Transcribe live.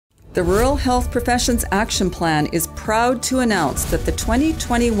The Rural Health Professions Action Plan is proud to announce that the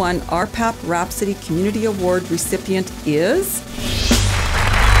 2021 RhPAP Rhapsody Community Award recipient is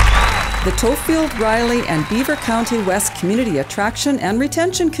the Tofield, Ryley and Beaver County West Community Attraction and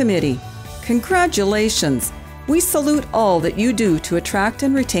Retention Committee. Congratulations! We salute all that you do to attract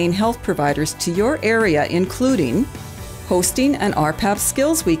and retain health providers to your area, including hosting an RhPAP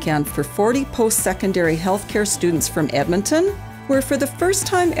Skills Weekend for 40 post-secondary healthcare students from Edmonton, where for the first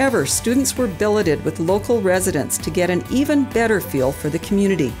time ever, students were billeted with local residents to get an even better feel for the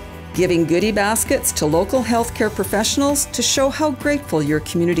community. Giving goodie baskets to local healthcare professionals to show how grateful your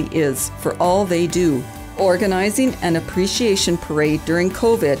community is for all they do. Organizing an appreciation parade during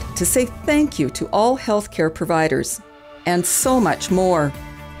COVID to say thank you to all healthcare providers. And so much more.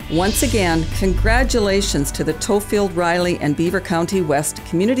 Once again, congratulations to the Tofield, Ryley and Beaver County West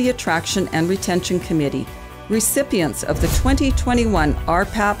Community Attraction and Retention Committee, recipients of the 2021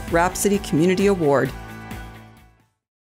 RhPAP Rhapsody Community Award.